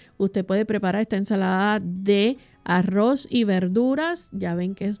que usted puede preparar esta ensalada de arroz y verduras. Ya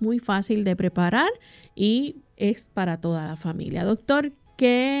ven que es muy fácil de preparar y es para toda la familia. Doctor,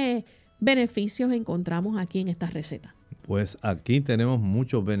 ¿qué beneficios encontramos aquí en esta receta? Pues aquí tenemos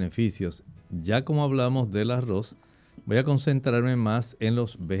muchos beneficios. Ya como hablamos del arroz, voy a concentrarme más en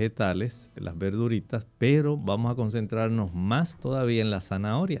los vegetales, en las verduritas, pero vamos a concentrarnos más todavía en la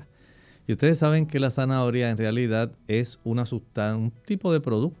zanahoria. Y ustedes saben que la zanahoria en realidad es un tipo de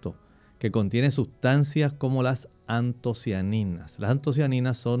producto que contiene sustancias como las antocianinas. Las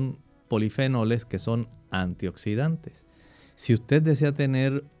antocianinas son polifenoles que son antioxidantes. Si usted desea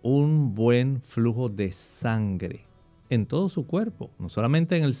tener un buen flujo de sangre en todo su cuerpo, no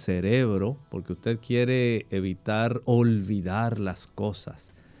solamente en el cerebro, porque usted quiere evitar olvidar las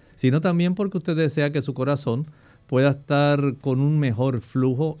cosas, sino también porque usted desea que su corazón pueda estar con un mejor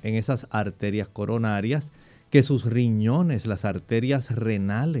flujo en esas arterias coronarias, que sus riñones, las arterias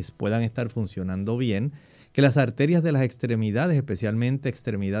renales puedan estar funcionando bien, que las arterias de las extremidades, especialmente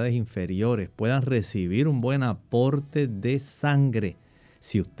extremidades inferiores, puedan recibir un buen aporte de sangre.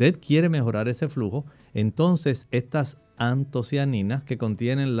 Si usted quiere mejorar ese flujo, entonces estas antocianinas que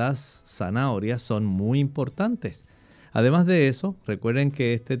contienen las zanahorias son muy importantes. Además de eso, recuerden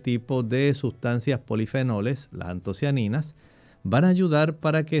que este tipo de sustancias polifenoles, las antocianinas, van a ayudar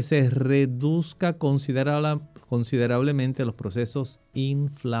para que se reduzca considerablemente los procesos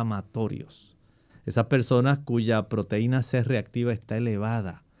inflamatorios. Esas personas cuya proteína C reactiva está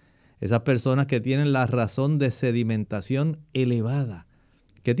elevada, esas personas que tienen la razón de sedimentación elevada,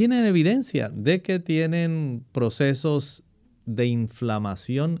 que tienen evidencia de que tienen procesos de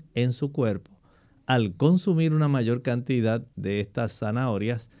inflamación en su cuerpo, al consumir una mayor cantidad de estas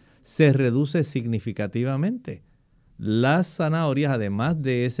zanahorias, se reduce significativamente. Las zanahorias, además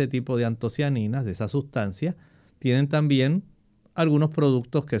de ese tipo de antocianinas, de esa sustancia, tienen también algunos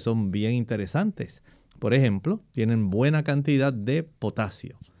productos que son bien interesantes. Por ejemplo, tienen buena cantidad de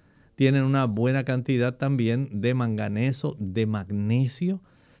potasio, tienen una buena cantidad también de manganeso, de magnesio.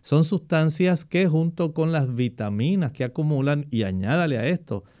 Son sustancias que junto con las vitaminas que acumulan, y añádale a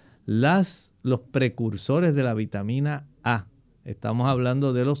esto, los precursores de la vitamina A. Estamos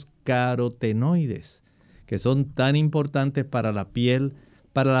hablando de los carotenoides, que son tan importantes para la piel,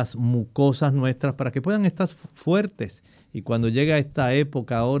 para las mucosas nuestras, para que puedan estar fuertes. Y cuando llega esta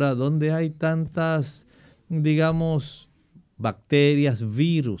época ahora donde hay tantas, digamos, bacterias,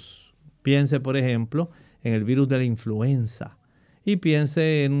 virus, piense por ejemplo en el virus de la influenza y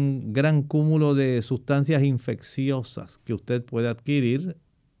piense en un gran cúmulo de sustancias infecciosas que usted puede adquirir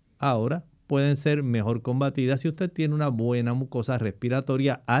ahora, pueden ser mejor combatidas si usted tiene una buena mucosa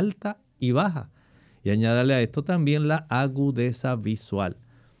respiratoria alta y baja. Y añádale a esto también la agudeza visual.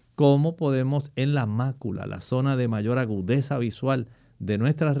 ¿Cómo podemos en la mácula, la zona de mayor agudeza visual de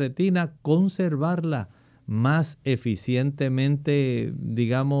nuestra retina, conservarla más eficientemente,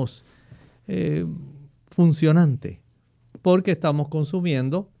 digamos, funcionante? Porque estamos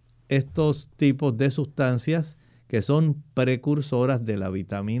consumiendo estos tipos de sustancias que son precursoras de la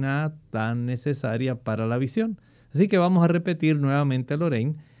vitamina A tan necesaria para la visión. Así que vamos a repetir nuevamente,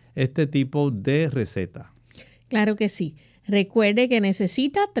 Lorraine, este tipo de receta. Claro que sí. Recuerde que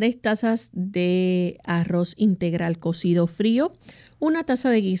necesita 3 tazas de arroz integral cocido frío, 1 taza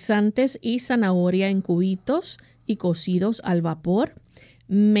de guisantes y zanahoria en cubitos y cocidos al vapor,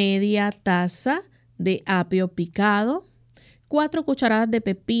 media taza de apio picado, 4 cucharadas de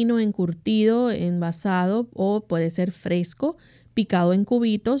pepino encurtido, envasado o puede ser fresco, picado en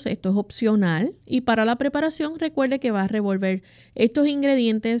cubitos. Esto es opcional. Y para la preparación, recuerde que va a revolver estos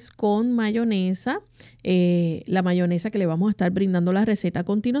ingredientes con mayonesa, la mayonesa que le vamos a estar brindando la receta a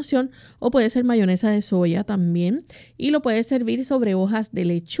continuación, o puede ser mayonesa de soya también, y lo puede servir sobre hojas de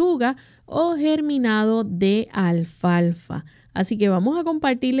lechuga o germinado de alfalfa. Así que vamos a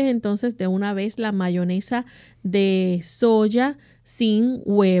compartirles entonces de una vez la mayonesa de soya sin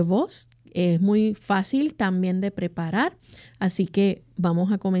huevos. Es muy fácil también de preparar. Así que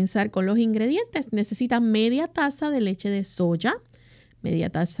vamos a comenzar con los ingredientes. Necesita media taza de leche de soya,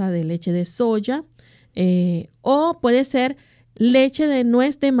 o puede ser leche de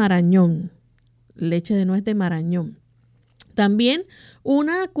nuez de marañón. También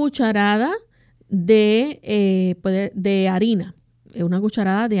una cucharada de harina, una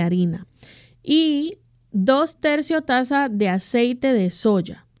cucharada de harina. Y 2/3 taza de aceite de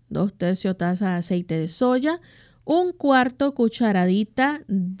soya, 2/3 taza de aceite de soya, 1/4 cucharadita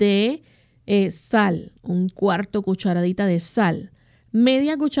de sal, 1/4 cucharadita de sal,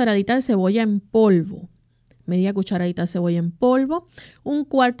 media cucharadita de cebolla en polvo,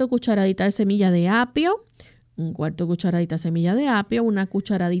 1/4 cucharadita de semilla de apio, 1/4 cucharadita de semilla de apio, una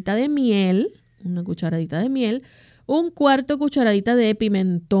cucharadita de miel, 1/4 cucharadita de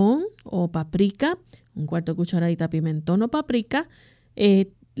pimentón o paprika, 1/4 cucharadita de pimentón o paprika,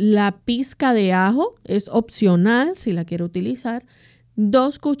 la pizca de ajo es opcional si la quiere utilizar,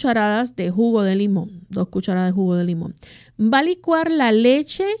 2 cucharadas de jugo de limón, 2 cucharadas de jugo de limón. Va a licuar la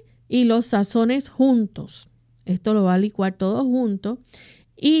leche y los sazones juntos. Esto lo va a licuar todo junto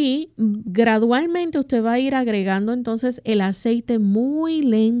y gradualmente usted va a ir agregando entonces el aceite muy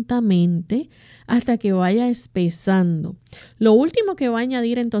lentamente hasta que vaya espesando. Lo último que va a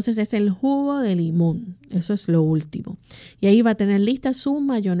añadir entonces es el jugo de limón. Eso es lo último. Y ahí va a tener lista su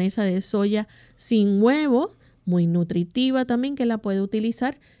mayonesa de soya sin huevo, muy nutritiva también, que la puede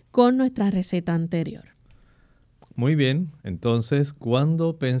utilizar con nuestra receta anterior. Muy bien, entonces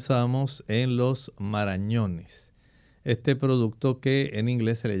cuando pensamos en los marañones, este producto que en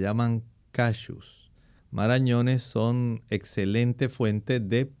inglés se le llaman cashews, marañones son excelente fuente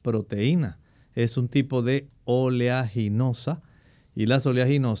de proteína. Es un tipo de oleaginosa y las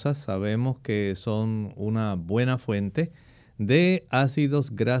oleaginosas sabemos que son una buena fuente de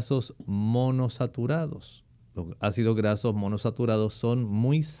ácidos grasos monosaturados. Los ácidos grasos monosaturados son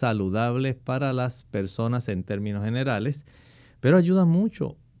muy saludables para las personas en términos generales, pero ayudan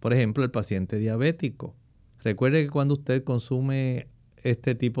mucho, por ejemplo, el paciente diabético. Recuerde que cuando usted consume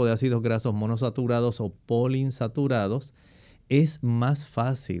este tipo de ácidos grasos monosaturados o poliinsaturados, es más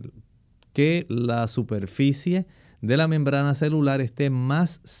fácil que la superficie de la membrana celular esté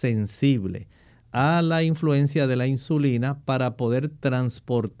más sensible a la influencia de la insulina para poder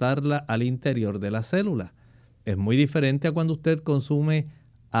transportarla al interior de la célula. Es muy diferente a cuando usted consume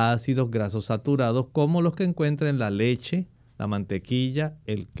ácidos grasos saturados como los que encuentra en la leche, la mantequilla,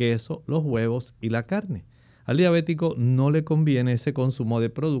 el queso, los huevos y la carne. Al diabético no le conviene ese consumo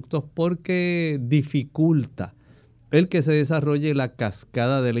de productos porque dificulta el que se desarrolle la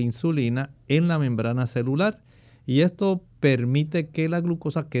cascada de la insulina en la membrana celular y esto permite que la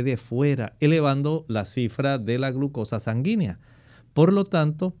glucosa quede fuera, elevando la cifra de la glucosa sanguínea. Por lo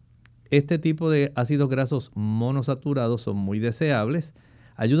tanto, este tipo de ácidos grasos monosaturados son muy deseables.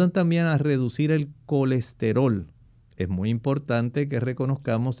 Ayudan también a reducir el colesterol. Es muy importante que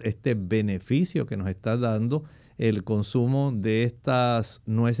reconozcamos este beneficio que nos está dando el consumo de estas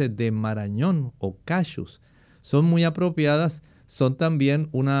nueces de marañón o cashews. Son muy apropiadas, son también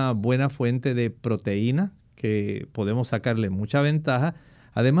una buena fuente de proteína que podemos sacarle mucha ventaja.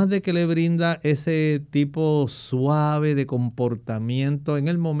 Además de que le brinda ese tipo suave de comportamiento en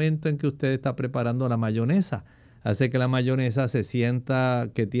el momento en que usted está preparando la mayonesa. Hace que la mayonesa se sienta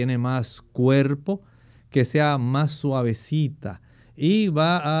que tiene más cuerpo, que sea más suavecita y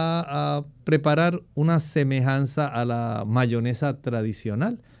va a preparar una semejanza a la mayonesa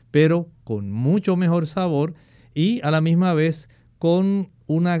tradicional, pero con mucho mejor sabor y a la misma vez con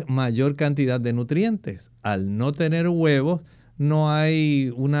una mayor cantidad de nutrientes. Al no tener huevos, no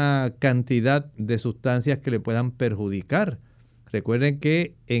hay una cantidad de sustancias que le puedan perjudicar. Recuerden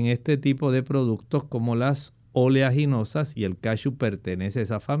que en este tipo de productos como las oleaginosas, y el cashew pertenece a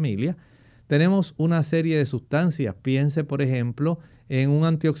esa familia, tenemos una serie de sustancias. Piense, por ejemplo, en un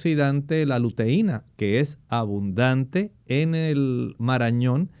antioxidante, la luteína, que es abundante en el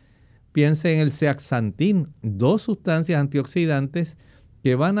marañón. Piense en el zeaxantín, 2 sustancias antioxidantes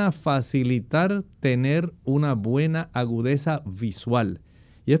que van a facilitar tener una buena agudeza visual.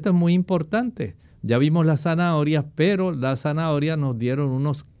 Y esto es muy importante. Ya vimos las zanahorias, pero las zanahorias nos dieron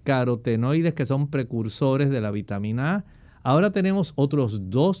unos carotenoides que son precursores de la vitamina A. Ahora tenemos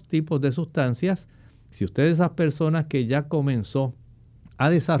otros 2 tipos de sustancias. Si usted es esas personas que ya comenzó a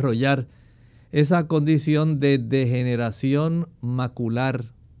desarrollar esa condición de degeneración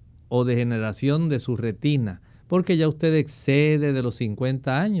macular o degeneración de su retina, porque ya usted excede de los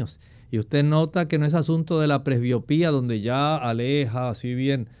 50 años y usted nota que no es asunto de la presbiopía donde ya aleja así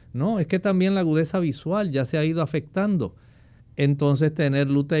bien. No, es que también la agudeza visual ya se ha ido afectando. Entonces tener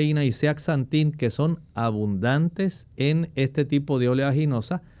luteína y zeaxantín, que son abundantes en este tipo de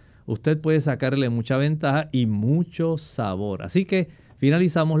oleaginosa, usted puede sacarle mucha ventaja y mucho sabor. Así que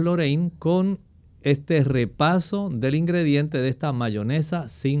finalizamos, Lorraine, con este repaso del ingrediente de esta mayonesa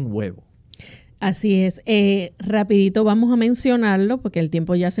sin huevo. Así es. Rapidito vamos a mencionarlo porque el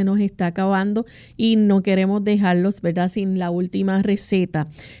tiempo ya se nos está acabando y no queremos dejarlos, ¿verdad?, sin la última receta.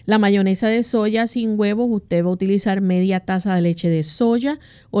 La mayonesa de soya sin huevos, usted va a utilizar media taza de leche de soya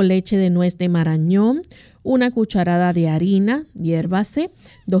o leche de nuez de marañón, una cucharada de harina, hiérvase,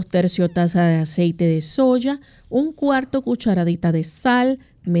 2/3 taza de aceite de soya, 1/4 cucharadita de sal,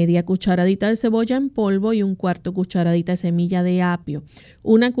 media cucharadita de cebolla en polvo y 1/4 cucharadita de semilla de apio,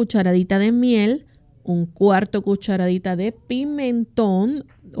 una cucharadita de miel, 1/4 cucharadita de pimentón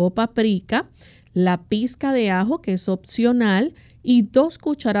o paprika, la pizca de ajo que es opcional y 2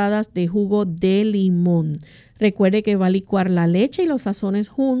 cucharadas de jugo de limón. Recuerde que va a licuar la leche y los sazones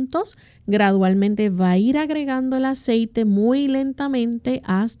juntos. Gradualmente va a ir agregando el aceite muy lentamente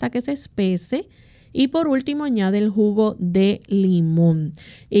hasta que se espese. Y por último añade el jugo de limón.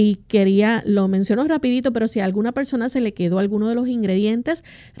 Y lo menciono rapidito, pero si a alguna persona se le quedó alguno de los ingredientes,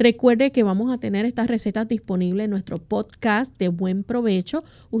 recuerde que vamos a tener estas recetas disponibles en nuestro podcast de Buen Provecho.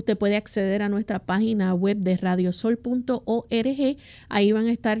 Usted puede acceder a nuestra página web de radiosol.org. Ahí van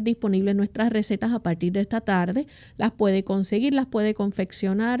a estar disponibles nuestras recetas a partir de esta tarde. Las puede conseguir, las puede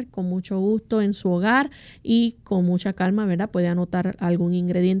confeccionar con mucho gusto en su hogar y con mucha calma, ¿verdad? Puede anotar algún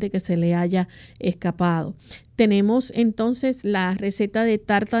ingrediente que se le haya escapado. Tenemos entonces la receta de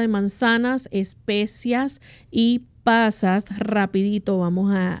tarta de manzanas, especias y pasas. Rapidito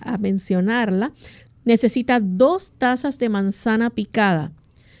vamos a mencionarla. Necesita 2 tazas de manzana picada.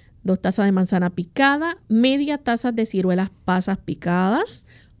 2 tazas de manzana picada, media taza de ciruelas pasas picadas,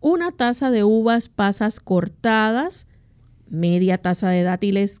 1 taza de uvas pasas cortadas, media taza de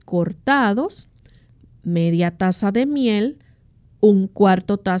dátiles cortados, media taza de miel,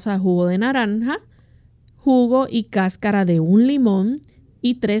 1/4 taza de jugo de naranja, jugo y cáscara de un limón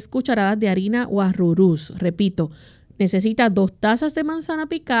y 3 cucharadas de harina o arrurús. Repito, necesita 2 tazas de manzana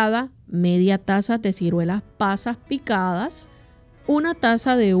picada, media taza de ciruelas pasas picadas, 1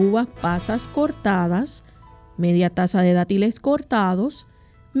 taza de uvas pasas cortadas, media taza de dátiles cortados,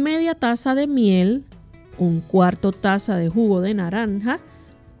 media taza de miel, 1/4 taza de jugo de naranja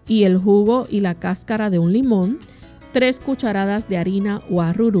y el jugo y la cáscara de un limón, 3 cucharadas de harina o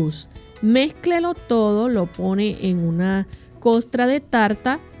arrurús. Mézclelo todo, lo pone en una costra de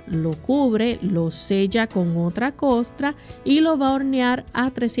tarta, lo cubre, lo sella con otra costra y lo va a hornear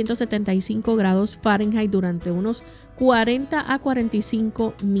a 375 grados Fahrenheit durante unos 40 a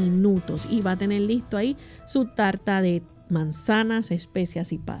 45 minutos. Y va a tener listo ahí su tarta de manzanas,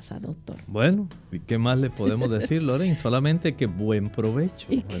 especias y pasas, doctor. Bueno, ¿y qué más le podemos decir, Lorraine? Solamente que buen provecho.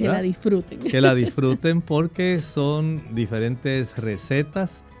 Y que la disfruten. Que la disfruten porque son diferentes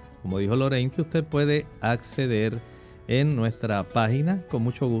recetas, como dijo Lorraine, que usted puede acceder en nuestra página. Con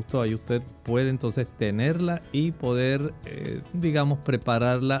mucho gusto ahí usted puede entonces tenerla y poder,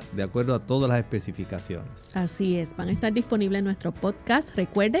 prepararla de acuerdo a todas las especificaciones. Así es, van a estar disponibles en nuestro podcast.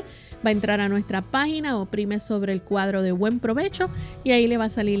 Recuerde, va a entrar a nuestra página, oprime sobre el cuadro de Buen Provecho y ahí le va a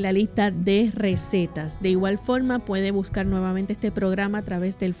salir la lista de recetas. De igual forma, puede buscar nuevamente este programa a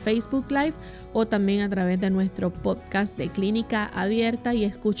través del Facebook Live o también a través de nuestro podcast de Clínica Abierta y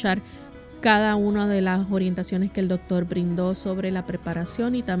escuchar cada una de las orientaciones que el doctor brindó sobre la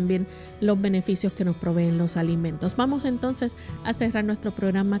preparación y también los beneficios que nos proveen los alimentos. Vamos entonces a cerrar nuestro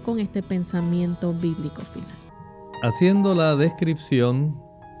programa con este pensamiento bíblico final. Haciendo la descripción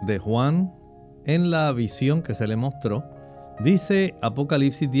de Juan en la visión que se le mostró, dice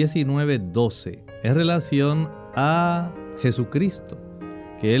Apocalipsis 19:12 en relación a Jesucristo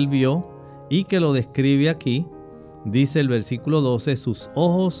que él vio y que lo describe aquí. Dice el versículo 12, sus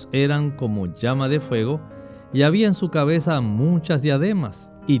ojos eran como llama de fuego y había en su cabeza muchas diademas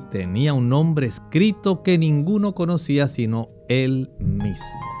y tenía un nombre escrito que ninguno conocía sino él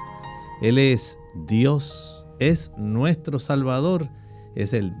mismo. Él es Dios, es nuestro Salvador,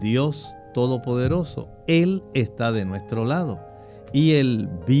 es el Dios Todopoderoso. Él está de nuestro lado y el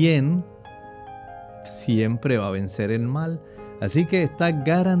bien siempre va a vencer el mal. Así que está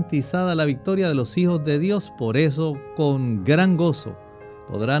garantizada la victoria de los hijos de Dios. Por eso, con gran gozo,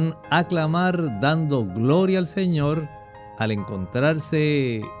 podrán aclamar dando gloria al Señor al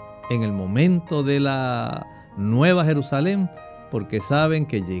encontrarse en el momento de la Nueva Jerusalén, porque saben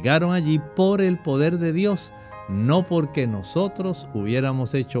que llegaron allí por el poder de Dios, no porque nosotros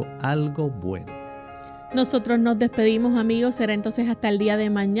hubiéramos hecho algo bueno. Nosotros nos despedimos, amigos. Será entonces hasta el día de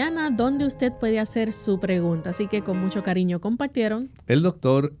mañana, donde usted puede hacer su pregunta. Así que con mucho cariño compartieron el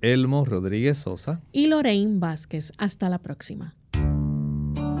doctor Elmo Rodriguez Sosa y Lorraine Vázquez. Hasta la próxima.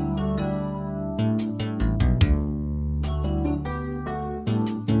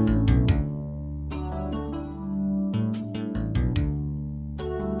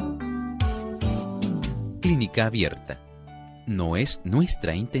 Clínica Abierta. No es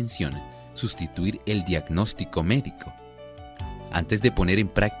nuestra intención sustituir el diagnóstico médico. Antes de poner en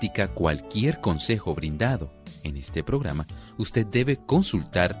práctica cualquier consejo brindado en este programa, usted debe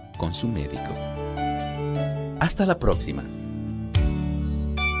consultar con su médico. Hasta la próxima.